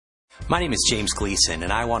My name is James Gleason,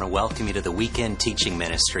 and I want to welcome you to the weekend teaching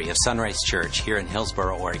ministry of Sunrise Church here in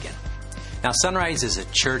Hillsboro, Oregon. Now, Sunrise is a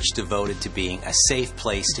church devoted to being a safe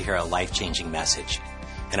place to hear a life-changing message.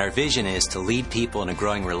 And our vision is to lead people in a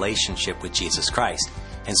growing relationship with Jesus Christ.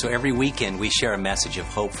 And so every weekend we share a message of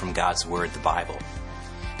hope from God's Word, the Bible.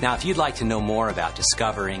 Now, if you'd like to know more about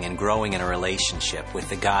discovering and growing in a relationship with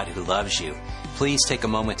the God who loves you, please take a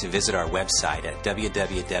moment to visit our website at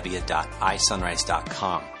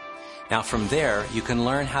www.isunrise.com. Now, from there, you can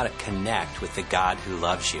learn how to connect with the God who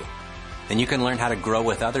loves you. Then you can learn how to grow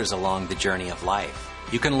with others along the journey of life.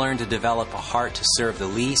 You can learn to develop a heart to serve the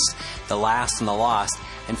least, the last, and the lost.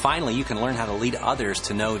 And finally, you can learn how to lead others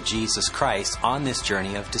to know Jesus Christ on this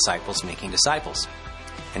journey of disciples making disciples.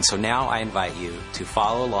 And so now I invite you to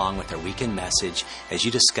follow along with our weekend message as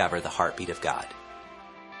you discover the heartbeat of God.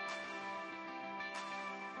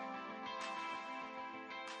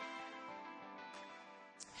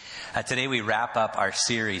 Today we wrap up our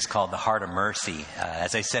series called The Heart of Mercy.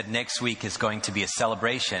 As I said, next week is going to be a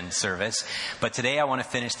celebration service. But today I want to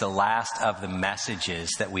finish the last of the messages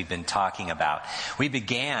that we've been talking about. We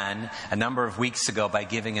began a number of weeks ago by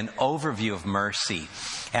giving an overview of mercy.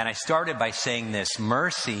 And I started by saying this: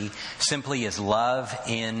 mercy simply is love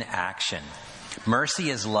in action. Mercy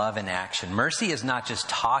is love in action. Mercy is not just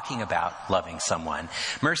talking about loving someone.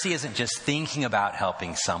 Mercy isn't just thinking about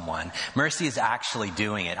helping someone. Mercy is actually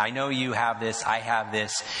doing it. I know you have this. I have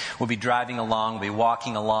this. We'll be driving along. We'll be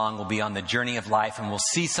walking along. We'll be on the journey of life, and we'll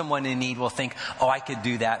see someone in need. We'll think, oh, I could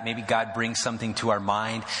do that. Maybe God brings something to our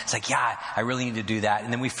mind. It's like, yeah, I really need to do that.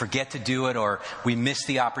 And then we forget to do it, or we miss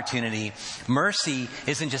the opportunity. Mercy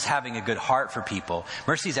isn't just having a good heart for people.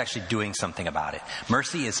 Mercy is actually doing something about it.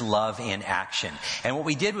 Mercy is love in action. And what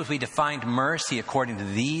we did was we defined mercy according to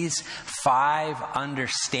these 5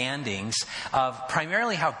 understandings of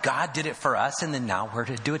primarily how God did it for us, and then now we're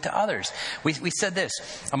to do it to others. We said this: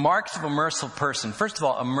 a marks of a merciful person. First of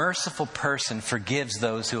all, a merciful person forgives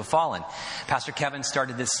those who have fallen. Pastor Kevin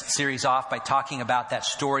started this series off by talking about that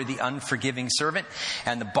story, the unforgiving servant.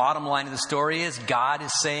 And the bottom line of the story is God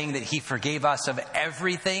is saying that He forgave us of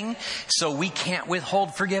everything, so we can't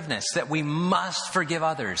withhold forgiveness, that we must forgive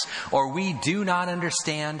others, or we do not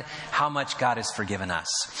understand how much God has forgiven us.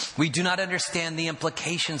 We do not understand the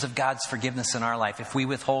implications of God's forgiveness in our life if we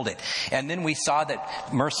withhold it. And then we saw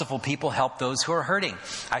that merciful people help those who are hurting.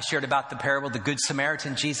 I shared about the parable of the Good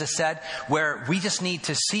Samaritan, Jesus said, where we just need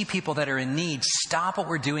to see people that are in need, stop what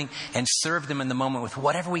we're doing, and serve them in the moment with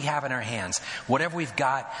whatever we have in our hands, whatever we've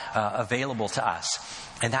got available to us.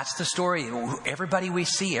 And that's the story. Everybody we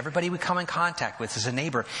see, everybody we come in contact with is a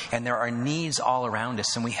neighbor, and there are needs all around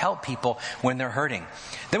us, and we help people when they're hurting.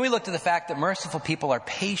 Then we looked at the fact that merciful people are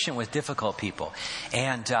patient with difficult people.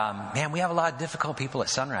 And man, we have a lot of difficult people at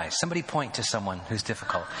Sunrise. Somebody point to someone who's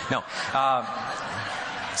difficult. No.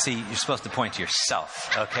 See, you're supposed to point to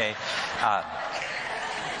yourself, okay?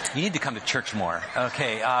 You need to come to church more.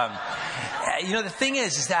 Okay. The thing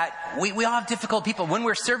is that we all have difficult people. When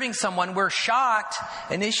we're serving someone, we're shocked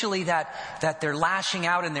initially that they're lashing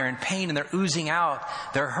out and they're in pain and they're oozing out.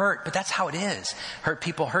 They're hurt, but that's how it is. Hurt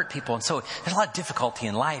people. And so there's a lot of difficulty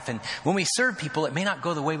in life. And when we serve people, it may not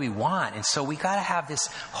go the way we want. And so we got to have this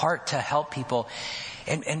heart to help people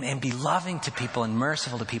and be loving to people and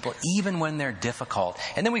merciful to people, even when they're difficult.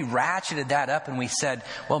 And then we ratcheted that up and we said,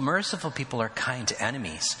 well, merciful people are kind to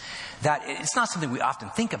enemies. That it's not something we often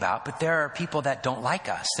think about, but there are people that don't like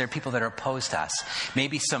us. There are people that are opposed to us.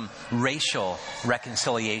 Maybe some racial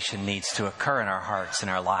reconciliation needs to occur in our hearts and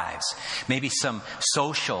our lives. Maybe some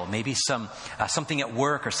social, maybe something at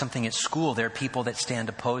work or something at school. There are people that stand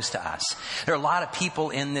opposed to us. There are a lot of people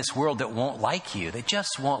in this world that won't like you. They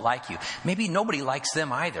just won't like you. Maybe nobody likes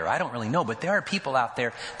them either. I don't really know, but there are people out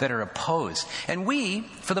there that are opposed. And we,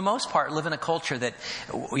 for the most part, live in a culture that,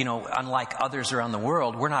 unlike others around the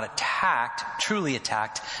world, we're not truly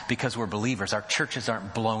attacked because we're believers. Our churches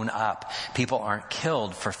aren't blown up. People aren't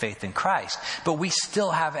killed for faith in Christ. But we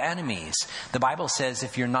still have enemies. The Bible says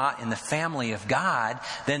if you're not in the family of God,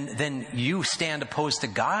 then you stand opposed to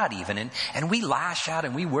God even. And we lash out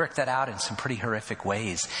and we work that out in some pretty horrific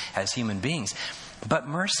ways as human beings. But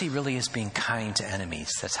mercy really is being kind to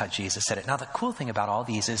enemies. That's how Jesus said it. Now, the cool thing about all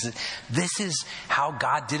these is that this is how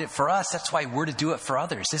God did it for us. That's why we're to do it for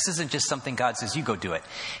others. This isn't just something God says, you go do it.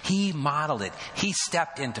 He modeled it. He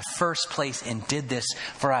stepped into first place and did this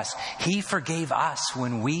for us. He forgave us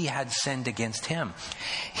when we had sinned against Him.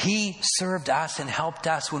 He served us and helped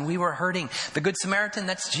us when we were hurting. The Good Samaritan,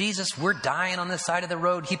 that's Jesus. We're dying on the side of the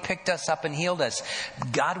road. He picked us up and healed us.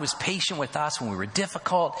 God was patient with us when we were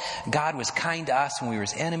difficult. God was kind to us when we were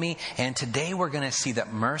His enemy. And today we're going to see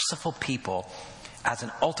that merciful people as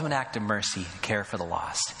an ultimate act of mercy to care for the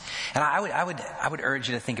lost. And I would urge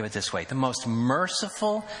you to think of it this way. The most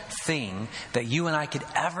merciful thing that you and I could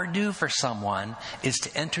ever do for someone is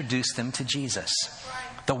to introduce them to Jesus,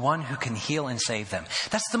 the one who can heal and save them.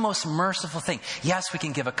 That's the most merciful thing. Yes, we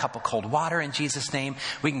can give a cup of cold water in Jesus' name.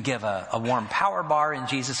 We can give a warm power bar in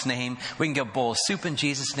Jesus' name. We can give a bowl of soup in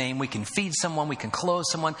Jesus' name. We can feed someone. We can clothe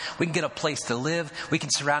someone. We can get a place to live. We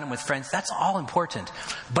can surround them with friends. That's all important.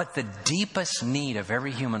 But the deepest need of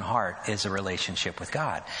every human heart is a relationship with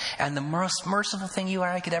God. And the most merciful thing you or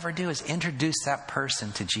I could ever do is introduce that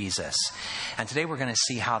person to Jesus. And today we're going to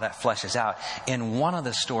see how that fleshes out in one of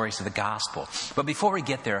the stories of the gospel. But before we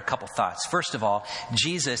get there, a couple thoughts. First of all,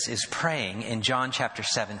 Jesus is praying in John chapter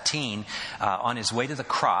 17 on his way to the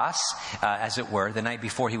cross, as it were, the night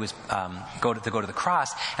before he was go to the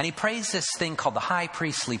cross. And he prays this thing called the high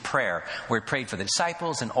priestly prayer, where he prayed for the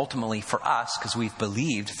disciples and ultimately for us because we've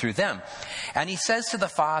believed through them. And he says to the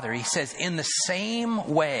Father, he says, in the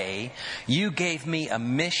same way you gave me a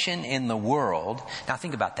mission in the world. Now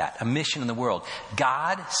think about that, a mission in the world.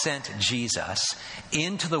 God sent Jesus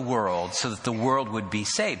into the world so that the world would be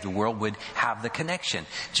saved. The world would have the connection.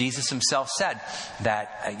 Jesus himself said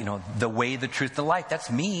that, the way, the truth, the life, that's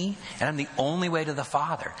me. And I'm the only way to the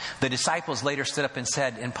Father. The disciples later stood up and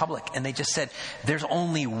said in public, and they just said, there's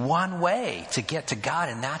only one way to get to God,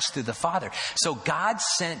 and that's through the Father. So God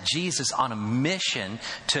sent Jesus on a mission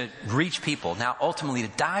to reach people. Now, ultimately to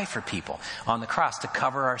die for people on the cross to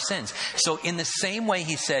cover our sins. So in the same way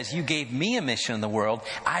he says, you gave me a mission in the world,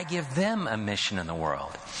 I give them a mission in the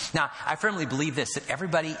world. Now, I firmly believe this, that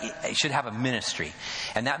everybody should have a ministry.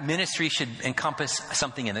 And that ministry should encompass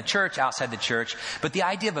something in the church, outside the church. But the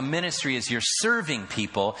idea of a ministry is you're serving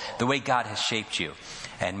people the way God has shaped you.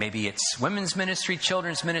 And maybe it's women's ministry,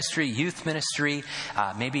 children's ministry, youth ministry.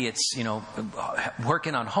 Maybe it's,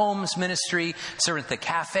 working on homes ministry, serving at the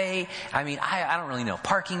cafe. I don't really know.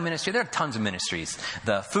 Parking ministry. There are tons of ministries.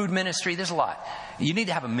 The food ministry, there's a lot. You need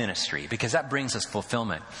to have a ministry because that brings us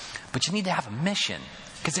fulfillment. But you need to have a mission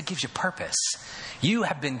because it gives you purpose. You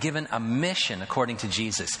have been given a mission according to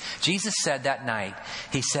Jesus. Jesus said that night,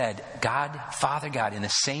 he said, Father God, in the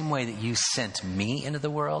same way that you sent me into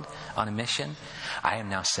the world on a mission, I am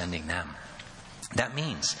now sending them. That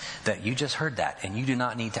means that you just heard that and you do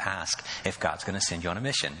not need to ask if God's going to send you on a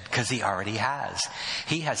mission because he already has.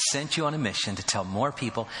 He has sent you on a mission to tell more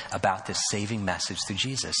people about this saving message through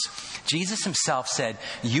Jesus. Jesus himself said,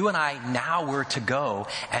 you and I now were to go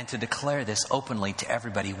and to declare this openly to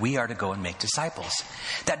everybody. We are to go and make disciples.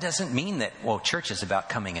 That doesn't mean that, church is about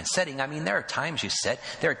coming and sitting. There are times you sit.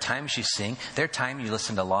 There are times you sing. There are times you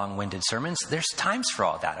listen to long-winded sermons. There's times for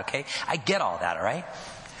all that, okay? I get all that, all right?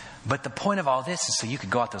 But the point of all this is so you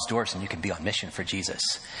could go out those doors and you could be on mission for Jesus.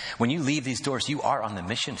 When you leave these doors, you are on the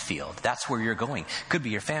mission field. That's where you're going. Could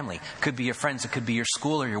be your family, could be your friends, it could be your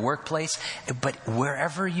school or your workplace. But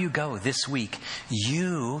wherever you go this week,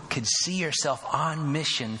 you could see yourself on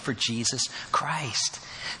mission for Jesus Christ.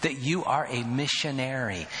 That you are a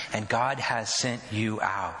missionary and God has sent you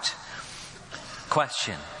out.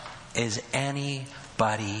 Question, is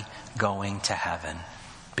anybody going to heaven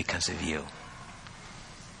because of you?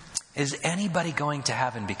 Is anybody going to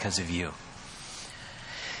heaven because of you?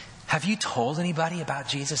 Have you told anybody about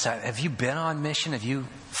Jesus? Have you been on mission? Have you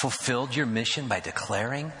fulfilled your mission by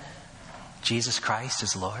declaring Jesus Christ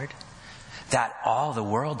as Lord? That all the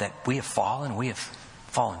world that we have fallen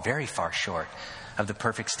very far short of the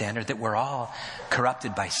perfect standard, that we're all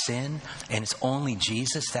corrupted by sin, and it's only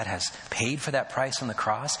Jesus that has paid for that price on the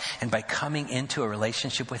cross. And by coming into a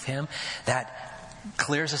relationship with him, that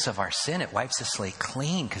clears us of our sin. It wipes us slate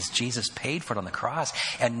clean because Jesus paid for it on the cross.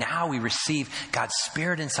 And now we receive God's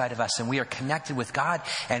Spirit inside of us and we are connected with God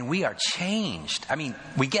and we are changed.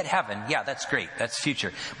 We get heaven. Yeah, that's great. That's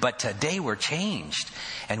future. But today we're changed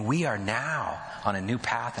and we are now on a new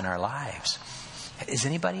path in our lives. Is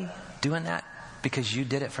anybody doing that because you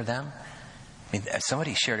did it for them?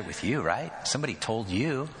 Somebody shared it with you, right? Somebody told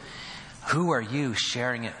you. Who are you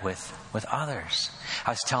sharing it with others?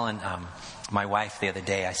 I was telling my wife the other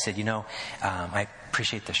day, I said, I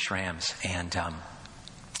appreciate the Shrams. And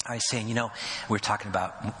I was saying, we were talking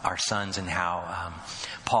about our sons and how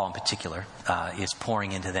Paul in particular is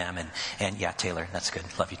pouring into them. And yeah, Taylor, that's good.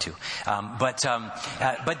 Love you too. But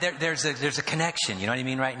there's a connection, you know what I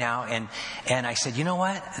mean, right now. And I said, you know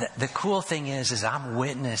what? The cool thing is I'm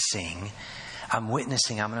witnessing,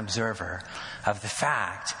 I'm an observer of the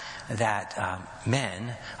fact that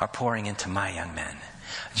men are pouring into my young men.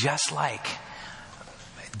 Just like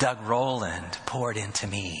Doug Rowland poured into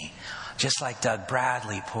me. Just like Doug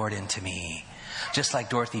Bradley poured into me. just like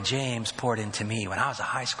Dorothy James poured into me when I was a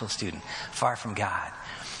high school student, far from God.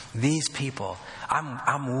 These people,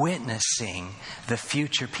 I'm witnessing the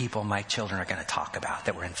future people my children are going to talk about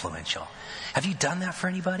that were influential. Have you done that for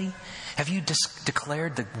anybody? Have you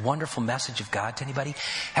declared the wonderful message of God to anybody?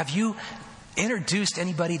 Have you introduced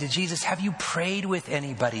anybody to Jesus? Have you prayed with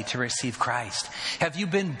anybody to receive Christ? Have you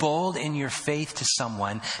been bold in your faith to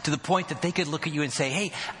someone to the point that they could look at you and say,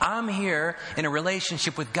 hey, I'm here in a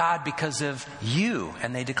relationship with God because of you,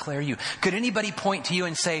 and they declare you? Could anybody point to you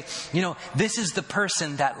and say, this is the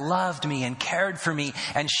person that loved me and cared for me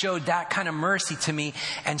and showed that kind of mercy to me,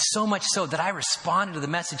 and so much so that I responded to the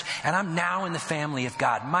message and I'm now in the family of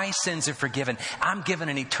God. My sins are forgiven. I'm given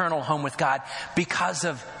an eternal home with God because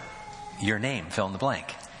of your name, fill in the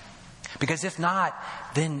blank. Because if not,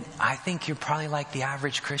 then I think you're probably like the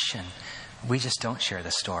average Christian. We just don't share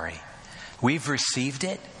the story. We've received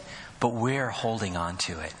it, but we're holding on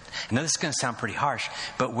to it. I know this is going to sound pretty harsh,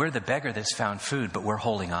 but we're the beggar that's found food, but we're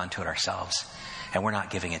holding on to it ourselves. And we're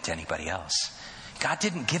not giving it to anybody else. God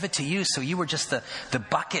didn't give it to you so you were just the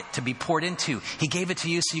bucket to be poured into. He gave it to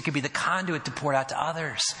you so you could be the conduit to pour it out to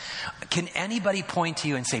others. Can anybody point to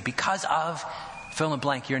you and say, because of fill in the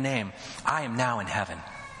blank, your name, I am now in heaven.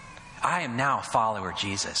 I am now a follower of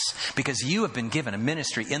Jesus. Because you have been given a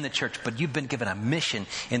ministry in the church, but you've been given a mission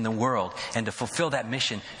in the world. And to fulfill that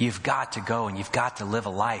mission, you've got to go and you've got to live a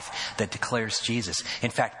life that declares Jesus. In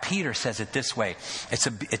fact, Peter says it this way.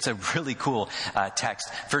 It's a really cool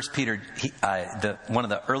text. First Peter, one of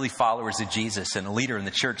the early followers of Jesus and a leader in the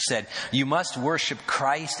church, said, you must worship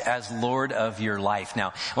Christ as Lord of your life.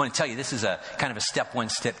 Now, I want to tell you, this is a kind of a step one,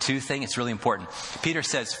 step two thing. It's really important. Peter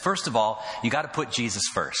says, first of all, you got to put Jesus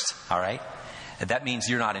first. All right? That means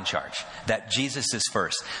you're not in charge. That Jesus is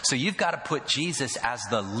first. So you've got to put Jesus as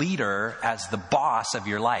the leader, as the boss of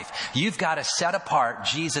your life. You've got to set apart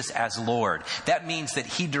Jesus as Lord. That means that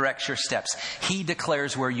He directs your steps. He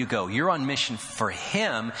declares where you go. You're on mission for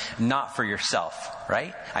Him, not for yourself.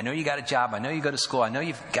 Right? I know you got a job. I know you go to school. I know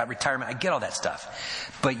you've got retirement. I get all that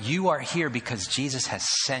stuff. But you are here because Jesus has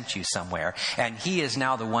sent you somewhere. And He is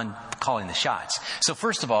now the one calling the shots. So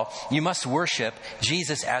first of all, you must worship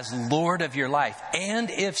Jesus as Lord of your life. And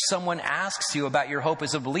if someone asks you about your hope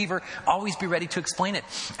as a believer, always be ready to explain it.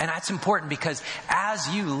 And that's important because as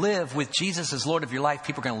you live with Jesus as Lord of your life,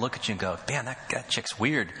 people are going to look at you and go, man, that chick's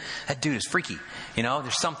weird. That dude is freaky.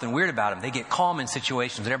 There's something weird about him. They get calm in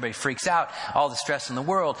situations and everybody freaks out. All the stress in the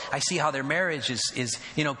world. I see how their marriage is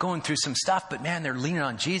going through some stuff, but man, they're leaning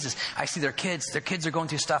on Jesus. I see their kids are going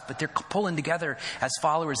through stuff, but they're pulling together as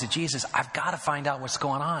followers of Jesus. I've got to find out what's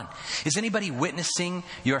going on. Is anybody witnessing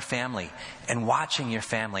your family and watching your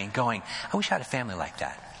family and going, I wish I had a family like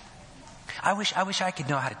that? I wish I could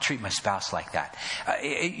know how to treat my spouse like that.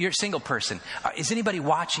 You're a single person. Is anybody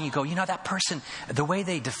watching you go, that person, the way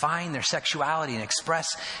they define their sexuality and express,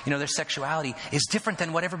 their sexuality is different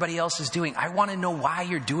than what everybody else is doing. I want to know why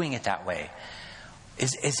you're doing it that way.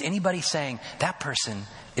 Is anybody saying that person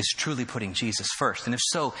is truly putting Jesus first? And if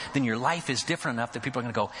so, then your life is different enough that people are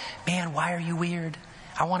going to go, man, why are you weird?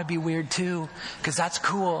 I want to be weird too, because that's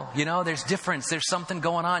cool. There's difference. There's something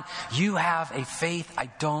going on. You have a faith I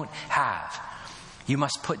don't have. You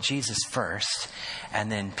must put Jesus first,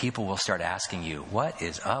 and then people will start asking you, what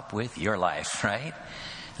is up with your life, right?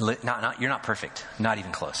 You're not perfect. Not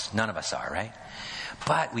even close. None of us are, right?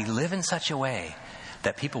 But we live in such a way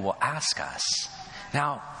that people will ask us,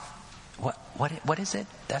 now, what is it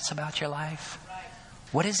that's about your life?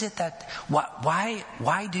 What is it that,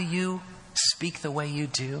 why do you speak the way you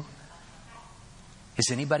do?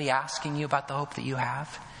 Is anybody asking you about the hope that you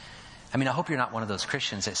have? I hope you're not one of those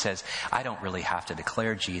Christians that says, I don't really have to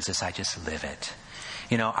declare Jesus, I just live it.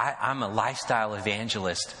 I'm a lifestyle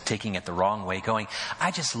evangelist taking it the wrong way, going,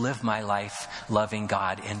 I just live my life loving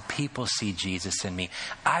God and people see Jesus in me.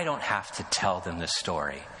 I don't have to tell them the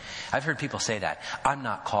story. I've heard people say that. I'm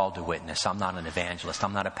not called to witness. I'm not an evangelist.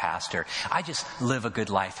 I'm not a pastor. I just live a good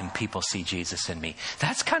life and people see Jesus in me.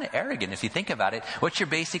 That's kind of arrogant if you think about it. What you're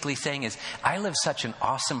basically saying is, I live such an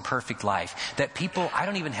awesome, perfect life that people, I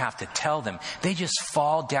don't even have to tell them. They just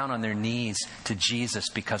fall down on their knees to Jesus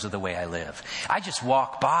because of the way I live. I just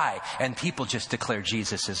walk by and people just declare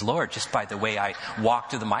Jesus as Lord just by the way I walk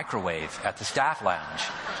to the microwave at the staff lounge.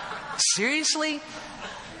 Seriously?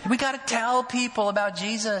 We got to tell people about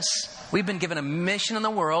Jesus. We've been given a mission in the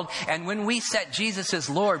world, and when we set Jesus as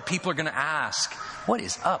Lord, people are going to ask, what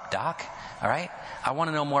is up, Doc? All right? I want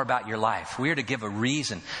to know more about your life. We are to give a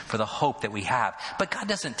reason for the hope that we have. But God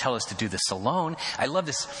doesn't tell us to do this alone. I love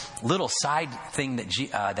this little side thing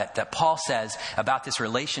that Paul says about this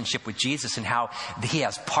relationship with Jesus and how he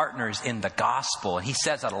has partners in the gospel. And he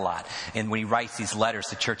says that a lot. And when he writes these letters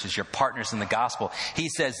to churches, you're partners in the gospel. He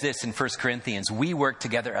says this in 1 Corinthians, we work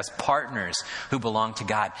together as partners who belong to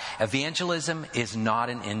God. Evangelism is not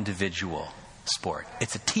an individual sport.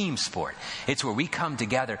 It's a team sport. It's where we come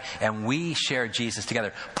together and we share Jesus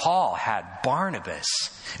together. Paul had Barnabas.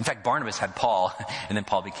 In fact, Barnabas had Paul, and then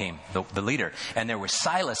Paul became the leader. And there was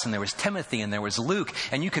Silas, and there was Timothy, and there was Luke.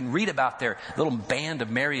 And you can read about their little band of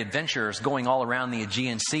merry adventurers going all around the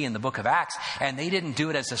Aegean Sea in the book of Acts. And they didn't do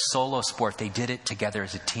it as a solo sport. They did it together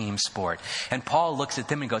as a team sport. And Paul looks at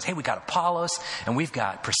them and goes, hey, we got Apollos, and we've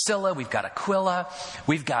got Priscilla, we've got Aquila,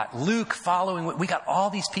 we've got Luke following. We got all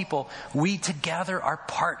these people. We together are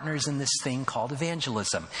partners in this thing called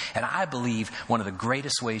evangelism. And I believe one of the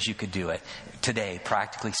greatest ways you could do it today,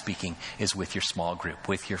 practically speaking, is with your small group,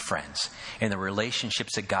 with your friends, and the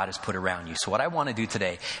relationships that God has put around you. So what I want to do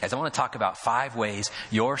today is I want to talk about 5 ways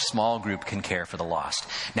your small group can care for the lost.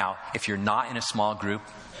 Now, if you're not in a small group,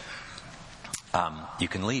 you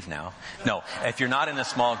can leave now. No, if you're not in a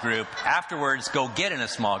small group, afterwards, go get in a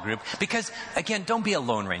small group. Because, again, don't be a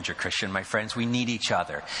Lone Ranger Christian, my friends. We need each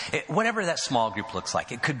other. Whatever that small group looks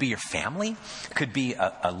like. It could be your family. It could be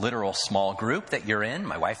a literal small group that you're in.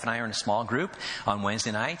 My wife and I are in a small group on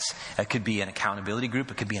Wednesday nights. It could be an accountability group.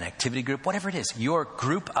 It could be an activity group. Whatever it is. Your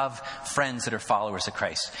group of friends that are followers of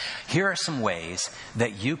Christ. Here are some ways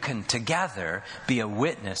that you can together be a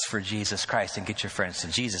witness for Jesus Christ and get your friends to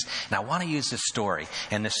Jesus. And I want to use this story.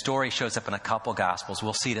 And this story shows up in a couple Gospels.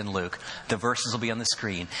 We'll see it in Luke. The verses will be on the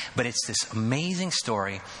screen. But it's this amazing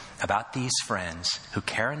story about these friends who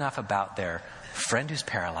care enough about their friend who's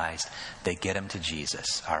paralyzed, they get him to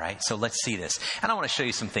Jesus. All right? So let's see this. And I want to show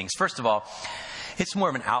you some things. First of all, it's more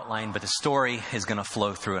of an outline, but the story is going to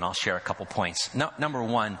flow through, and I'll share a couple points. Number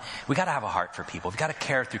one, we got to have a heart for people. We've got to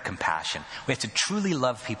care through compassion. We have to truly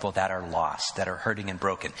love people that are lost, that are hurting and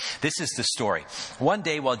broken. This is the story. One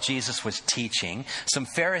day while Jesus was teaching, some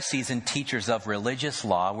Pharisees and teachers of religious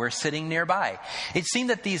law were sitting nearby. It seemed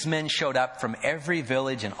that these men showed up from every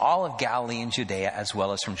village in all of Galilee and Judea, as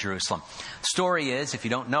well as from Jerusalem. Story is, if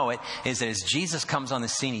you don't know it, is that as Jesus comes on the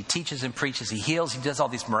scene, he teaches and preaches, he heals, he does all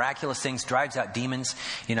these miraculous things, drives out demons.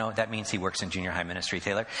 You know, that means he works in junior high ministry,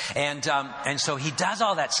 Taylor. And so he does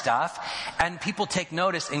all that stuff, and people take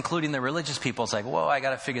notice, including the religious people. It's like, whoa, I got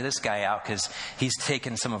to figure this guy out because he's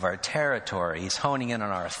taken some of our territory. He's honing in on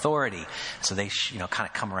our authority. So they, kind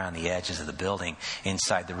of come around the edges of the building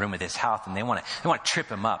inside the room of this house, and they want to trip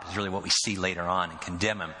him up. Is really what we see later on, and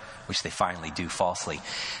condemn him, which they finally do falsely.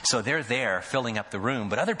 So they're there filling up the room,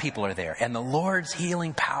 but other people are there. And the Lord's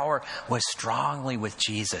healing power was strongly with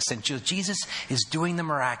Jesus. And Jesus is doing the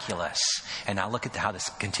miraculous. And now look at how this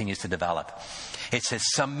continues to develop. It says,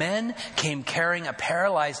 some men came carrying a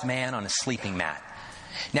paralyzed man on a sleeping mat.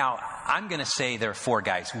 Now, I'm going to say there are 4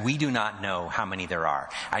 guys. We do not know how many there are.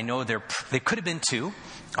 I know there could have been 2.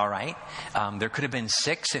 All right. There could have been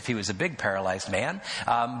 6 if he was a big paralyzed man.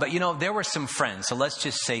 But there were some friends. So let's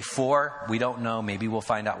just say 4. We don't know. Maybe we'll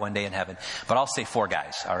find out one day in heaven. But I'll say 4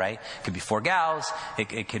 guys. All right. It could be 4 gals.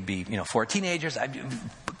 It could be, 4 teenagers.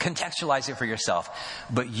 Contextualize it for yourself.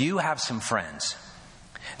 But you have some friends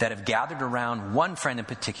that have gathered around one friend in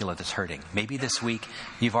particular that's hurting. Maybe this week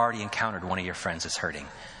you've already encountered one of your friends that's hurting.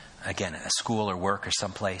 Again, at school or work or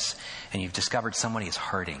someplace, and you've discovered somebody is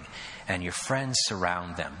hurting, and your friends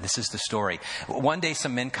surround them. This is the story. One day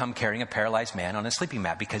some men come carrying a paralyzed man on a sleeping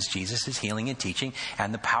mat because Jesus is healing and teaching,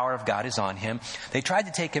 and the power of God is on him. They tried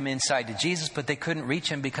to take him inside to Jesus, but they couldn't reach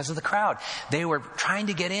him because of the crowd. They were trying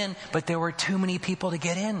to get in, but there were too many people to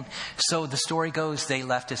get in. So the story goes, they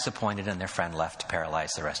left disappointed, and their friend left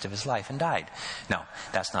paralyzed the rest of his life and died. No,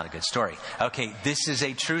 that's not a good story. Okay, this is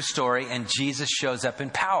a true story, and Jesus shows up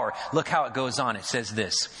in power. Look how it goes on. It says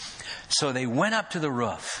this. So they went up to the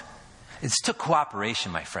roof. It took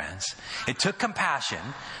cooperation, my friends. It took compassion.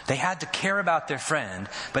 They had to care about their friend,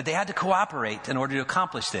 but they had to cooperate in order to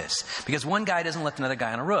accomplish this. Because one guy doesn't let another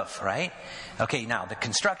guy on a roof, right? Okay, now, the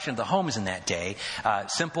construction of the homes in that day,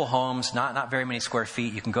 simple homes, not very many square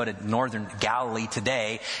feet. You can go to northern Galilee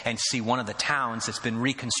today and see one of the towns that's been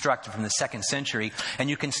reconstructed from the 2nd century, and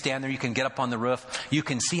you can stand there, you can get up on the roof, you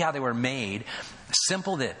can see how they were made.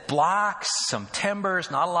 simple that blocks, some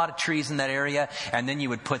timbers, not a lot of trees in that area. And then you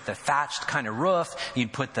would put the thatched kind of roof.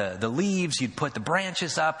 You'd put the leaves. You'd put the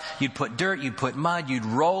branches up. You'd put dirt. You'd put mud. You'd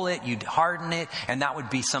roll it. You'd harden it. And that would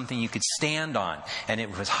be something you could stand on. And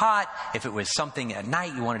it was hot. If it was something at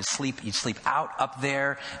night you wanted to sleep, you'd sleep out up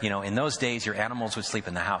there. In those days, your animals would sleep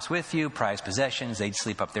in the house with you. Prized possessions, they'd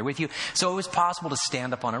sleep up there with you. So it was possible to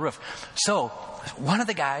stand up on a roof. So one of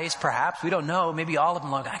the guys, perhaps, we don't know, maybe all of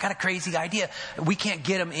them, I got a crazy idea. We can't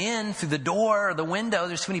get them in through the door or the window.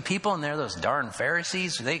 There's too many people in there, those darn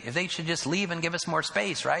Pharisees. If they should just leave and give us more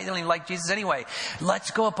space, right? They don't even like Jesus anyway.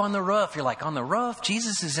 Let's go up on the roof. You're like, on the roof?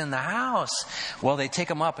 Jesus is in the house. Well, they take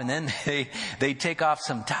him up and then they take off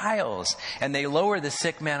some tiles and they lower the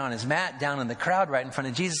sick man on his mat down in the crowd right in front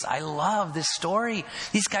of Jesus. I love this story.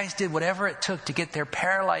 These guys did whatever it took to get their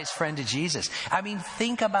paralyzed friend to Jesus. I mean,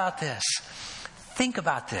 think about this. Think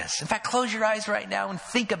about this. In fact, close your eyes right now and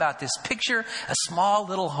think about this. Picture a small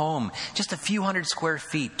little home, just a few hundred square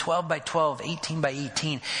feet, 12 by 12, 18 by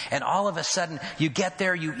 18. And all of a sudden, you get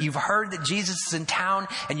there, you've heard that Jesus is in town,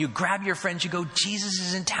 and you grab your friends, you go, Jesus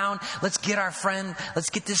is in town. Let's get our friend. Let's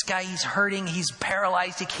get this guy. He's hurting. He's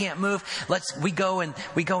paralyzed. He can't move. We go and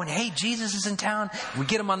hey, Jesus is in town. We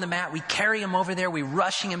get him on the mat. We carry him over there. We're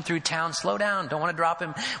rushing him through town. Slow down. Don't want to drop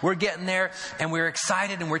him. We're getting there, and we're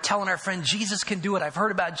excited, and we're telling our friend, Jesus can do it. I've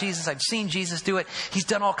heard about Jesus. I've seen Jesus do it. He's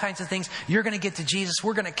done all kinds of things. You're going to get to Jesus.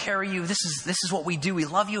 We're going to carry you. This is what we do. We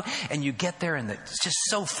love you. And you get there and it's just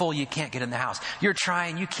so full you can't get in the house. You're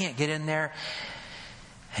trying. You can't get in there.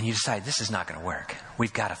 And you decide this is not going to work.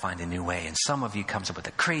 We've got to find a new way. And some of you comes up with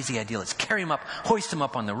a crazy idea. Let's carry him up, hoist him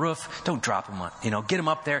up on the roof. Don't drop him on, get him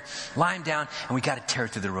up there, lie him down, and we got to tear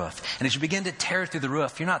through the roof. And as you begin to tear through the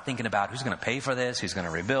roof, you're not thinking about who's going to pay for this, who's going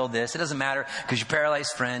to rebuild this. It doesn't matter because your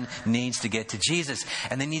paralyzed friend needs to get to Jesus.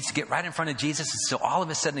 And they needs to get right in front of Jesus. And so all of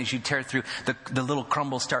a sudden, as you tear through, the little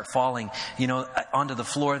crumbles start falling, onto the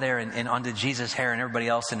floor there and onto Jesus' hair and everybody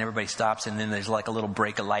else, and everybody stops. And then there's like a little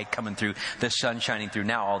break of light coming through, the sun shining through.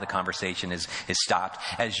 Now all the conversation is stopped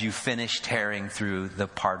as you finish tearing through the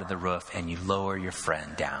part of the roof and you lower your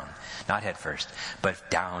friend down. Not head first, but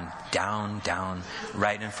down,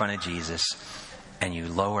 right in front of Jesus. And you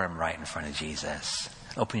lower him right in front of Jesus.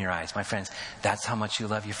 Open your eyes. My friends, that's how much you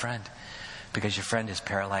love your friend. Because your friend is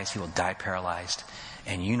paralyzed. He will die paralyzed.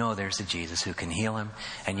 And you know there's a Jesus who can heal him.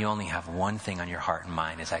 And you only have one thing on your heart and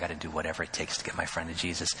mind is I got to do whatever it takes to get my friend to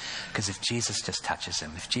Jesus. Because if Jesus just touches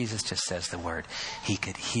him, if Jesus just says the word, he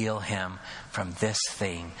could heal him from this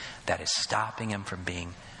thing that is stopping him from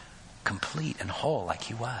being complete and whole like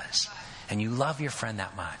he was. And you love your friend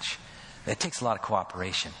that much. It takes a lot of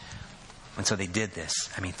cooperation. And so they did this.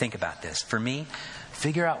 I mean, think about this. For me,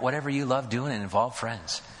 figure out whatever you love doing and involve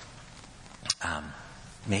friends.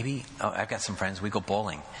 I've got some friends, we go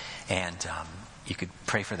bowling, and you could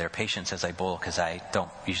pray for their patience as I bowl, because I don't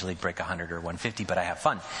usually break 100 or 150, but I have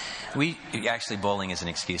fun. Bowling is an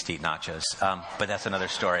excuse to eat nachos, but that's another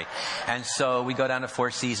story. And so we go down to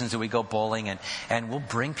Four Seasons and we go bowling, and we'll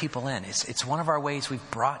bring people in. It's one of our ways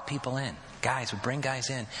we've brought people in. Guys, we bring guys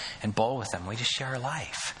in and bowl with them. We just share our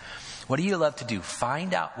life. What do you love to do?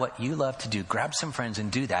 Find out what you love to do. Grab some friends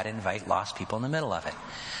and do that. Invite lost people in the middle of it.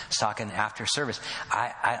 I was talking after service.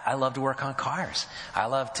 I love to work on cars. I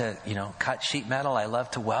love to, cut sheet metal. I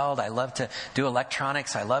love to weld. I love to do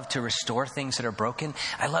electronics. I love to restore things that are broken.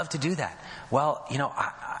 I love to do that. Well,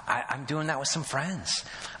 I'm doing that with some friends.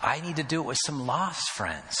 I need to do it with some lost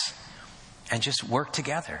friends and just work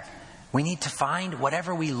together. We need to find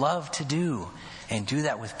whatever we love to do and do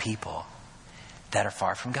that with people that are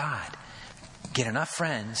far from God. Get enough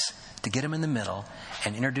friends to get them in the middle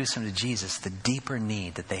and introduce them to Jesus, the deeper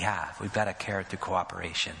need that they have. We've got to care through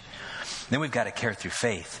cooperation. Then we've got to care through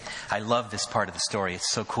faith. I love this part of the story.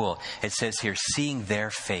 It's so cool. It says here, seeing their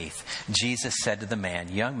faith, Jesus said to the man,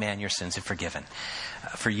 young man, your sins are forgiven.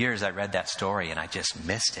 For years I read that story and I just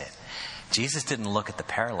missed it. Jesus didn't look at the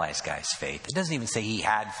paralyzed guy's faith. It doesn't even say he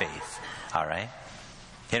had faith. All right?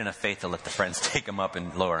 He had enough faith to let the friends take him up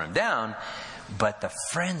and lower him down. But the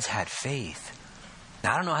friends had faith.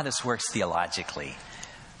 Now, I don't know how this works theologically,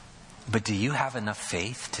 but do you have enough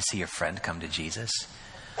faith to see your friend come to Jesus?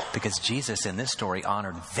 Because Jesus in this story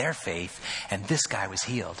honored their faith, and this guy was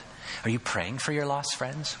healed. Are you praying for your lost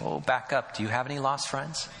friends? Oh, back up. Do you have any lost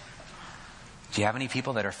friends? Do you have any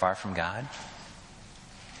people that are far from God?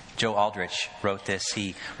 Joe Aldrich wrote this.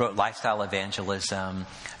 He wrote Lifestyle Evangelism,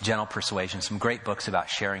 Gentle Persuasion, some great books about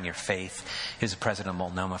sharing your faith. He was the president of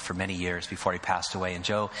Multnomah for many years before he passed away. And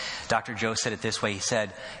Dr. Joe said it this way. He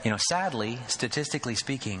said, sadly, statistically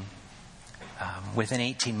speaking, within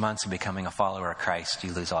 18 months of becoming a follower of Christ,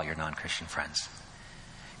 you lose all your non-Christian friends.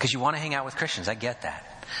 Because you want to hang out with Christians. I get that.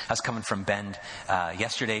 I was coming from Bend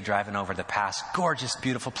yesterday, driving over the pass. Gorgeous,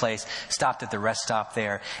 beautiful place. Stopped at the rest stop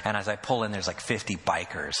there. And as I pull in, there's like 50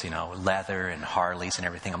 bikers, leather and Harleys and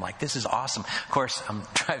everything. I'm like, this is awesome. Of course, I'm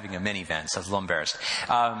driving a minivan, so I was a little embarrassed.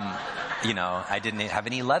 I didn't have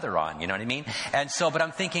any leather on, you know what I mean? And so, but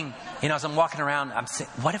I'm thinking, as I'm walking around, I'm saying,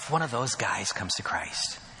 what if one of those guys comes to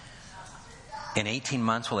Christ? In 18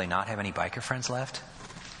 months, will they not have any biker friends left?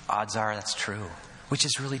 Odds are that's true, which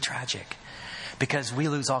is really tragic. Because we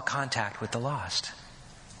lose all contact with the lost.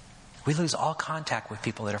 We lose all contact with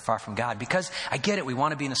people that are far from God. Because I get it. We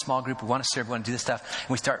want to be in a small group. We want to serve. We want to do this stuff. And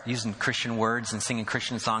we start using Christian words and singing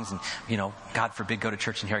Christian songs. And, God forbid, go to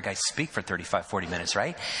church and hear a guy speak for 35, 40 minutes,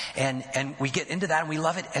 right? And we get into that and we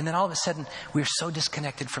love it. And then all of a sudden, we're so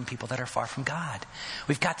disconnected from people that are far from God.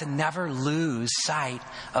 We've got to never lose sight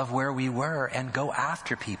of where we were and go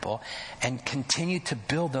after people and continue to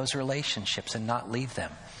build those relationships and not leave them.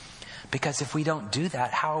 Because if we don't do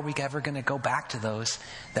that, how are we ever going to go back to those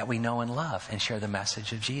that we know and love and share the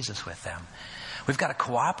message of Jesus with them? We've got to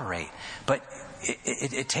cooperate, but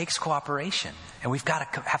it takes cooperation. And we've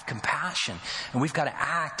got to have compassion. And we've got to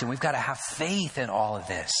act. And we've got to have faith in all of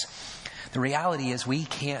this. The reality is we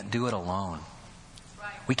can't do it alone.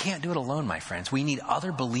 We can't do it alone, my friends. We need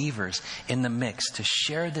other believers in the mix to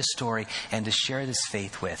share this story and to share this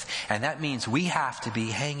faith with. And that means we have to be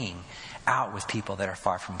hanging out with people that are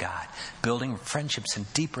far from God, building friendships and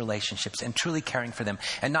deep relationships and truly caring for them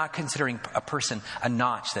and not considering a person a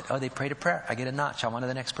notch that, they prayed a prayer. I get a notch. I'm on to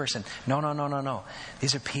the next person. No.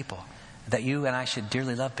 These are people that you and I should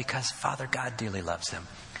dearly love because Father God dearly loves them.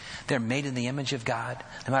 They're made in the image of God.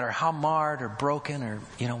 No matter how marred or broken or,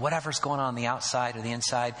 whatever's going on the outside or the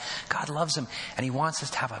inside, God loves them and He wants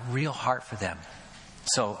us to have a real heart for them.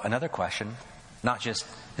 So another question, not just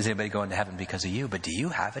is anybody going to heaven because of you, but do you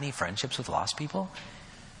have any friendships with lost people?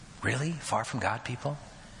 Really? Far from God people?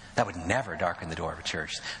 That would never darken the door of a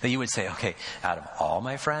church. That you would say, okay, out of all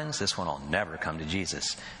my friends, this one will never come to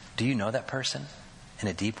Jesus. Do you know that person in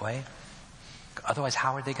a deep way? Otherwise,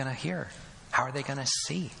 how are they going to hear? How are they going to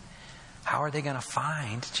see? How are they going to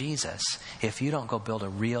find Jesus if you don't go build a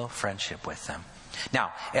real friendship with them?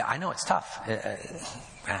 Now, I know it's tough.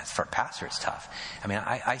 For a pastor, it's tough. I mean,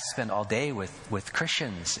 I spend all day with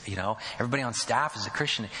Christians, Everybody on staff is a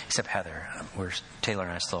Christian, except Heather. Taylor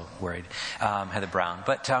and I are still worried. Heather Brown.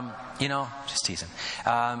 But, just teasing.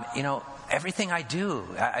 Everything I do,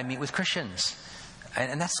 I meet with Christians.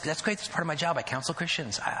 And that's great. That's part of my job. I counsel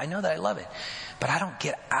Christians. I know that I love it. But I don't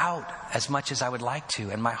get out as much as I would like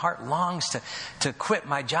to. And my heart longs to quit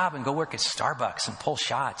my job and go work at Starbucks and pull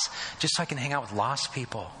shots just so I can hang out with lost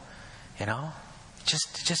people,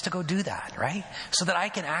 Just to go do that, right? So that I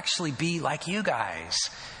can actually be like you guys,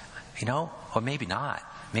 Or maybe not.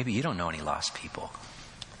 Maybe you don't know any lost people.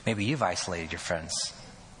 Maybe you've isolated your friends.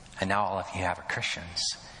 And now all of you have are Christians.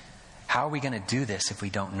 How are we going to do this if we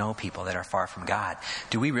don't know people that are far from God?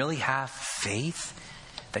 Do we really have faith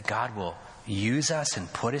that God will use us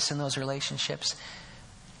and put us in those relationships?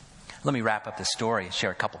 Let me wrap up the story and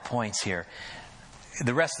share a couple points here.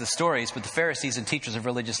 The rest of the story is, but the Pharisees and teachers of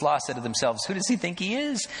religious law said to themselves, who does he think he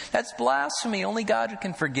is? That's blasphemy. Only God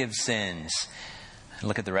can forgive sins. And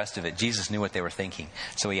look at the rest of it. Jesus knew what they were thinking.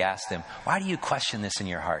 So he asked them, why do you question this in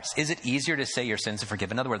your hearts? Is it easier to say your sins are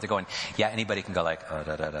forgiven? In other words, they're going, yeah, anybody can go like,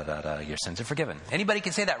 your sins are forgiven. Anybody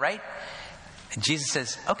can say that, right? And Jesus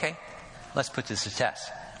says, okay, let's put this to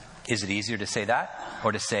test. Is it easier to say that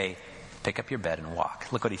or to say, pick up your bed and walk?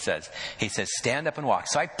 Look what he says. He says, stand up and walk.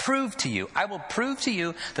 So I will prove to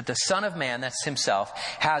you that the Son of Man, that's himself,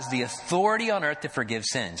 has the authority on earth to forgive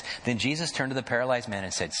sins. Then Jesus turned to the paralyzed man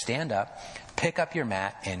and said, stand up, pick up your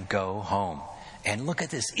mat and go home. And look at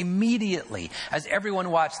this. Immediately, as everyone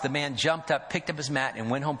watched, the man jumped up, picked up his mat, and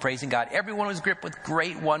went home praising God. Everyone was gripped with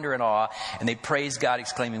great wonder and awe, and they praised God,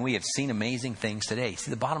 exclaiming, we have seen amazing things today. See,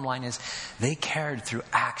 the bottom line is they cared through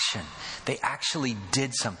action. They actually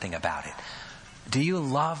did something about it. Do you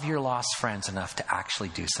love your lost friends enough to actually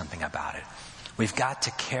do something about it? We've got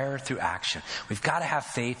to care through action. We've got to have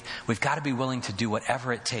faith. We've got to be willing to do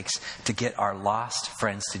whatever it takes to get our lost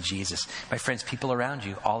friends to Jesus. My friends, people around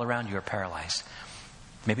you, all around you are paralyzed.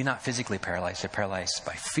 Maybe not physically paralyzed. They're paralyzed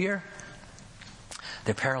by fear.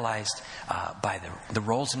 They're paralyzed by the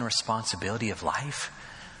roles and responsibility of life.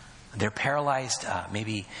 They're paralyzed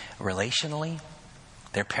maybe relationally.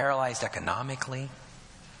 They're paralyzed economically.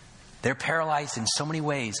 They're paralyzed in so many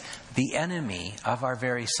ways. The enemy of our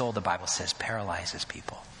very soul, the Bible says, paralyzes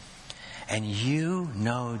people. And you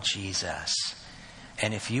know Jesus.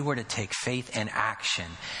 And if you were to take faith and action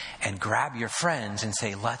and grab your friends and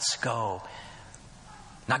say, let's go,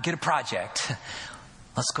 not get a project,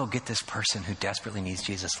 Let's go get this person who desperately needs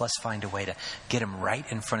Jesus. Let's find a way to get him right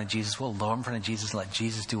in front of Jesus. We'll lower him in front of Jesus and let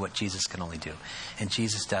Jesus do what Jesus can only do. And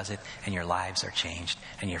Jesus does it, and your lives are changed,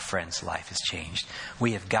 and your friend's life is changed.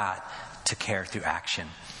 We have got to care through action.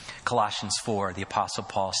 Colossians 4, the Apostle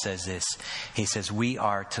Paul says this. He says, we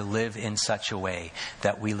are to live in such a way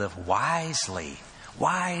that we live wisely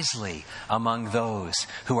among those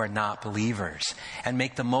who are not believers, and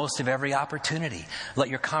make the most of every opportunity. Let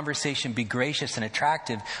your conversation be gracious and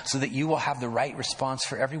attractive so that you will have the right response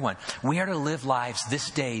for everyone. We are to live lives this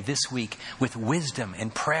day, this week, with wisdom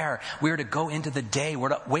and prayer. We are to go into the day. We're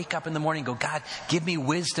to wake up in the morning and go, God, give me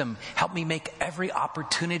wisdom. Help me make every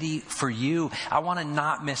opportunity for you. I want to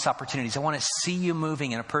not miss opportunities. I want to see you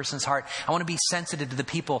moving in a person's heart. I want to be sensitive to the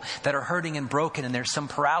people that are hurting and broken, and there's some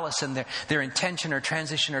paralysis in their intention or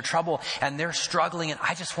transition or trouble, and they're struggling, and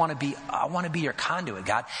I want to be your conduit,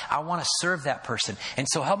 God. I want to serve that person. And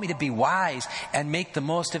so help me to be wise and make the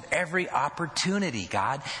most of every opportunity,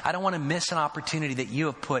 God. I don't want to miss an opportunity that you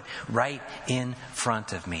have put right in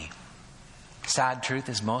front of me. Sad truth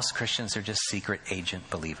is most Christians are just secret agent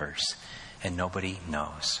believers, and nobody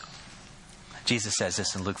knows. Jesus says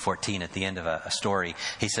this in Luke 14 at the end of a story.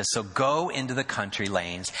 He says, so go into the country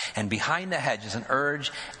lanes and behind the hedges and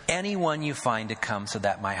urge anyone you find to come so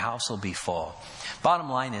that my house will be full.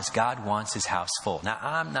 Bottom line is God wants his house full. Now,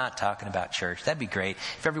 I'm not talking about church. That'd be great.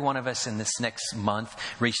 If every one of us in this next month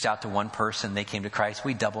reached out to one person, they came to Christ,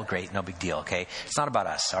 we double, great, no big deal, okay? It's not about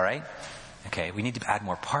us, all right? Okay, we need to add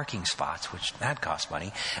more parking spots, which that costs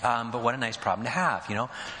money. But what a nice problem to have, you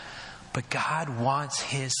know? But God wants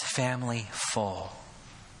his family full.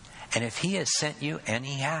 And if he has sent you, and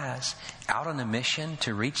he has, out on a mission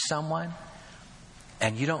to reach someone,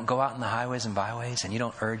 and you don't go out in the highways and byways, and you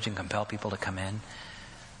don't urge and compel people to come in,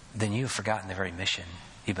 then you've forgotten the very mission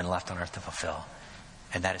you've been left on earth to fulfill.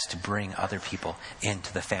 And that is to bring other people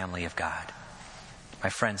into the family of God. My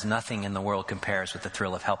friends, nothing in the world compares with the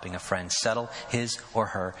thrill of helping a friend settle his or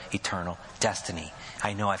her eternal destiny.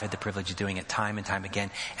 I know I've had the privilege of doing it time and time again,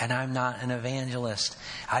 and I'm not an evangelist.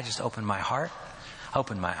 I just open my heart,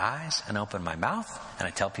 open my eyes, and open my mouth, and I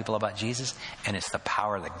tell people about Jesus, and it's the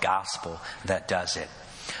power of the gospel that does it.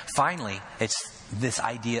 Finally, it's this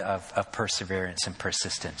idea of perseverance and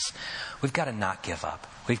persistence. We've got to not give up.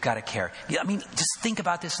 We've got to care. I mean, just think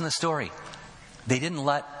about this in the story. They didn't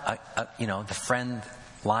let, the friend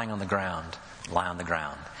lying on the ground lie on the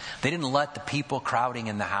ground. They didn't let the people crowding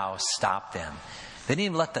in the house stop them. They didn't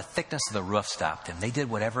even let the thickness of the roof stop them. They did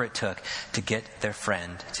whatever it took to get their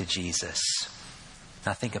friend to Jesus.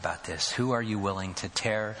 Now think about this. Who are you willing to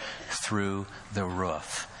tear through the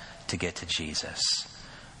roof to get to Jesus?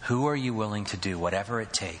 Who are you willing to do whatever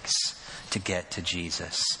it takes to get to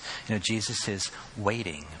Jesus? You know, Jesus is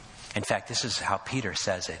waiting. In fact, this is how Peter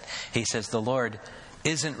says it. He says, the Lord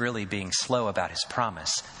isn't really being slow about his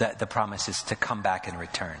promise. That the promise is to come back and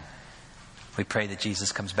return. We pray that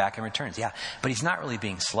Jesus comes back and returns. Yeah, but he's not really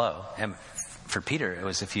being slow. And for Peter, it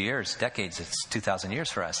was a few years, decades. It's 2,000 years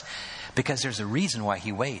for us. Because there's a reason why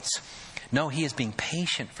he waits. No, he is being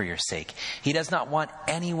patient for your sake. He does not want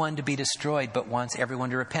anyone to be destroyed, but wants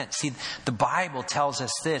everyone to repent. See, the Bible tells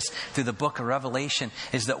us this through the book of Revelation,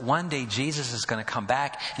 is that one day Jesus is going to come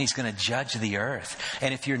back and he's going to judge the earth.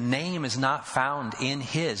 And if your name is not found in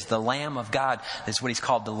the Lamb of God, that's what he's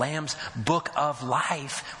called, the Lamb's book of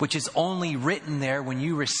life, which is only written there when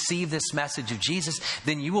you receive this message of Jesus,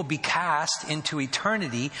 then you will be cast into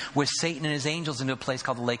eternity with Satan and his angels into a place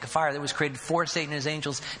called the lake of fire that was created for Satan and his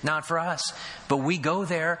angels, not for us. But we go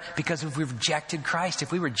there because if we've rejected Christ.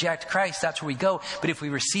 If we reject Christ, that's where we go. But if we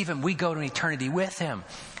receive him, we go to eternity with him.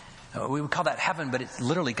 We would call that heaven, but it's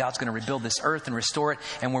literally God's going to rebuild this earth and restore it,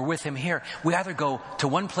 and we're with him here. We either go to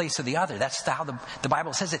one place or the other. That's how the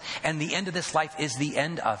Bible says it. And the end of this life is the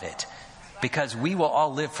end of it, because we will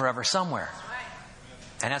all live forever somewhere.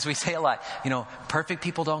 And as we say a lot, perfect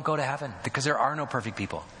people don't go to heaven, because there are no perfect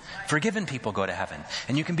people. Forgiven people go to heaven.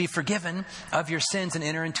 And you can be forgiven of your sins and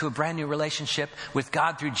enter into a brand new relationship with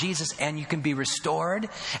God through Jesus, and you can be restored.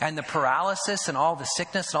 And the paralysis and all the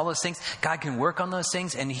sickness and all those things, God can work on those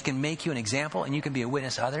things, and he can make you an example, and you can be a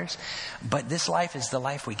witness to others. But this life is the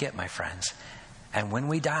life we get, my friends. And when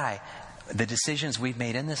we die, the decisions we've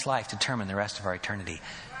made in this life determine the rest of our eternity.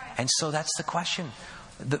 And so that's the question.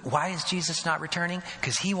 Why is Jesus not returning?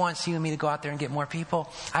 Because he wants you and me to go out there and get more people.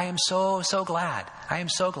 I am so glad. I am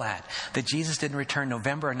so glad that Jesus didn't return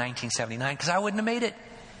November of 1979, because I wouldn't have made it.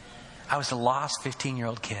 I was a lost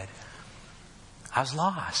 15-year-old kid. I was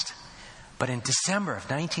lost. But in December of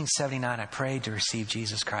 1979, I prayed to receive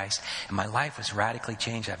Jesus Christ, and my life was radically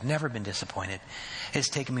changed. I've never been disappointed. It's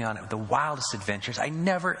taken me on the wildest adventures. I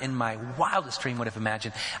never in my wildest dream would have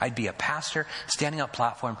imagined I'd be a pastor standing on a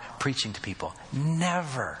platform preaching to people.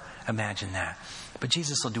 Never imagined that. But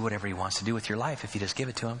Jesus will do whatever he wants to do with your life if you just give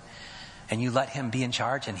it to him. And you let him be in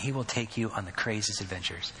charge, and he will take you on the craziest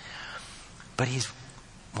adventures. But he's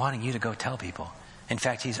wanting you to go tell people. In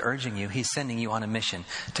fact, he's urging you, he's sending you on a mission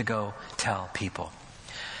to go tell people.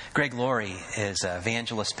 Greg Laurie is an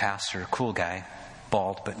evangelist, pastor, cool guy,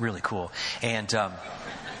 bald, but really cool. And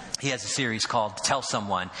he has a series called Tell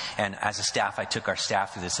Someone. And as a staff, I took our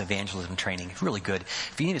staff through this evangelism training. It's really good.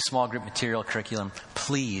 If you need a small group material curriculum,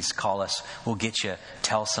 please call us. We'll get you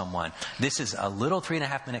Tell Someone. This is a little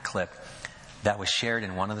 3.5-minute clip that was shared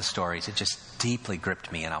in one of the stories. It just deeply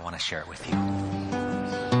gripped me, and I want to share it with you.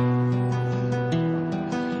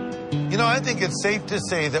 You know, I think it's safe to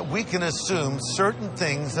say that we can assume certain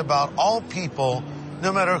things about all people,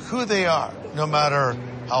 no matter who they are, no matter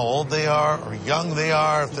how old they are or young they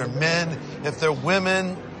are, if they're men, if they're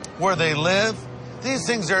women, where they live. These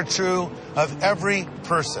things are true of every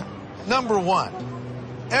person. Number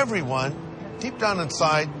one, everyone, deep down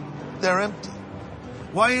inside, they're empty.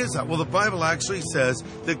 Why is that? Well, the Bible actually says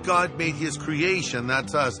that God made his creation,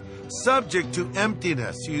 that's us, subject to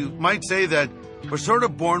emptiness. You might say that we're sort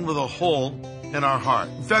of born with a hole in our heart.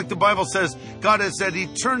 In fact, the Bible says God has set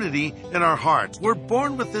eternity in our hearts. We're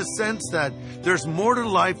born with this sense that there's more to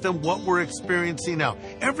life than what we're experiencing now.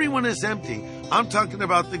 Everyone is empty. I'm talking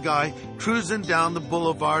about the guy cruising down the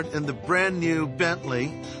boulevard in the brand new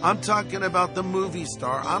Bentley. I'm talking about the movie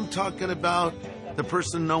star. I'm talking about the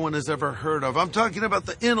person no one has ever heard of. I'm talking about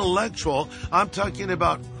the intellectual. I'm talking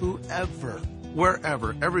about whoever,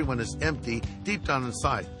 wherever. Everyone is empty deep down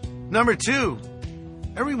inside. Number two,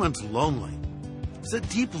 everyone's lonely. There's a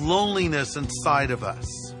deep loneliness inside of us.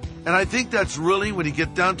 And I think that's really, when you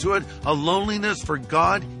get down to it, a loneliness for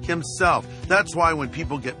God himself. That's why when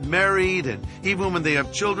people get married and even when they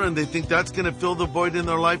have children, they think that's going to fill the void in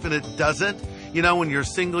their life, and it doesn't. You know, when you're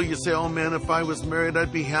single, you say, oh man, if I was married,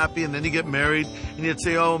 I'd be happy. And then you get married and you'd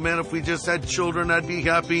say, oh man, if we just had children, I'd be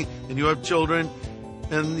happy. And you have children.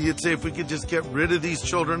 And you'd say, if we could just get rid of these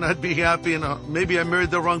children, I'd be happy. And maybe I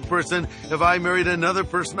married the wrong person. If I married another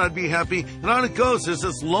person, I'd be happy. And on it goes. There's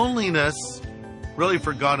this loneliness really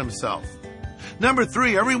for God himself. Number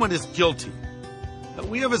three, everyone is guilty.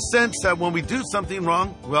 We have a sense that when we do something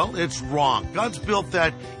wrong, well, it's wrong. God's built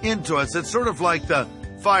that into us. It's sort of like the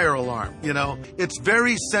fire alarm, you know. It's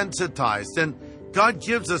very sensitized, and God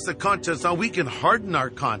gives us a conscience. Now, we can harden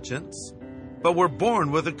our conscience, but we're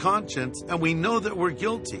born with a conscience, and we know that we're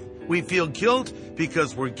guilty. We feel guilt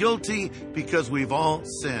because we're guilty, because we've all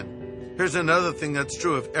sinned. Here's another thing that's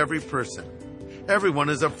true of every person. Everyone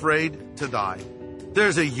is afraid to die.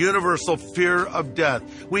 There's a universal fear of death.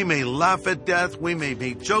 We may laugh at death, we may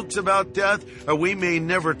make jokes about death, or we may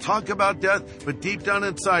never talk about death, but deep down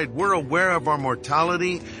inside, we're aware of our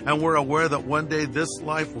mortality, and we're aware that one day this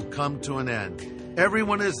life will come to an end.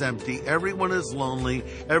 Everyone is empty, everyone is lonely,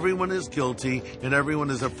 everyone is guilty, and everyone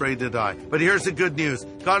is afraid to die. But here's the good news.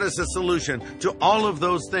 God has a solution to all of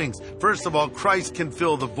those things. First of all, Christ can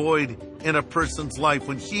fill the void in a person's life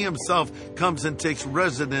when he himself comes and takes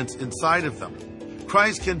residence inside of them.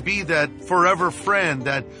 Christ can be that forever friend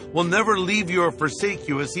that will never leave you or forsake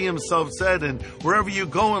you, as he himself said. And wherever you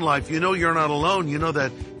go in life, you know you're not alone. You know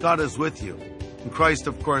that God is with you. And Christ,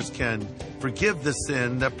 of course, can forgive the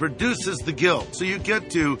sin that produces the guilt. So you get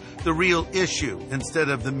to the real issue instead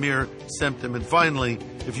of the mere symptom. And finally,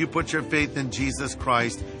 if you put your faith in Jesus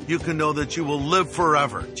Christ, you can know that you will live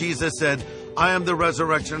forever. Jesus said, I am the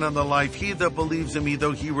resurrection and the life. He that believes in me,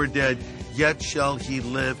 though he were dead, yet shall he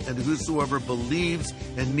live. And whosoever believes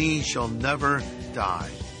in me shall never die.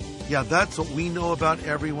 Yeah, that's what we know about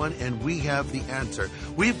everyone, and we have the answer.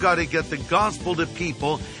 We've got to get the gospel to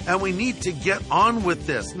people, and we need to get on with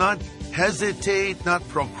this. Not hesitate, not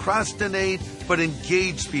procrastinate, but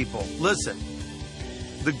engage people. Listen,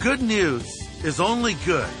 the good news is only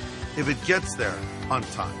good if it gets there on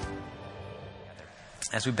time.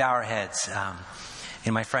 As we bow our heads,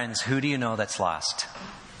 and my friends, who do you know that's lost?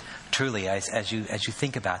 Truly, as you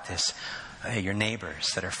think about this, your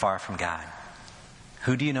neighbors that are far from God.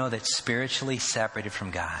 Who do you know that's spiritually separated from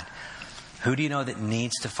God? Who do you know that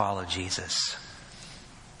needs to follow Jesus?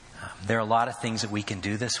 There are a lot of things that we can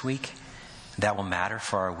do this week that will matter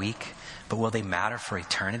for our week, but will they matter for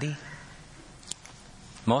eternity?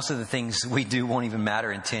 Most of the things we do won't even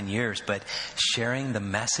matter in 10 years, but sharing the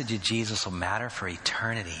message of Jesus will matter for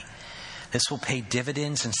eternity. This will pay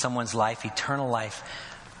dividends in someone's life, eternal life,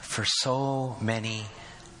 for so many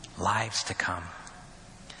lives to come.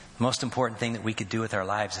 The most important thing that we could do with our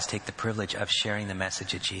lives is take the privilege of sharing the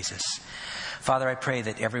message of Jesus. Father, I pray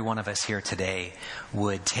that every one of us here today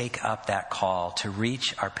would take up that call to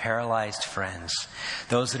reach our paralyzed friends,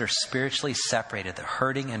 those that are spiritually separated, that are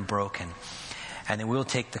hurting and broken, and that we'll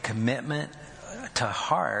take the commitment to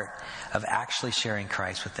heart of actually sharing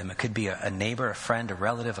Christ with them. It could be a neighbor, a friend, a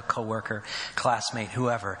relative, a coworker, classmate,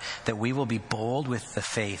 whoever, that we will be bold with the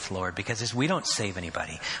faith, Lord, because we don't save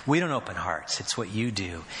anybody. We don't open hearts. It's what you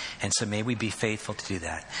do. And so may we be faithful to do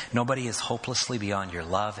that. Nobody is hopelessly beyond your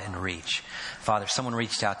love and reach. Father, someone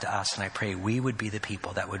reached out to us, and I pray we would be the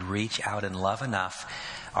people that would reach out and love enough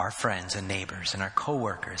our friends and neighbors and our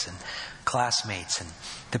coworkers and classmates and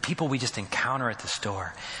the people we just encounter at the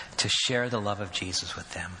store to share the love of Jesus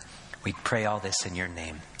with them. We pray all this in your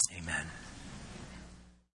name. Amen.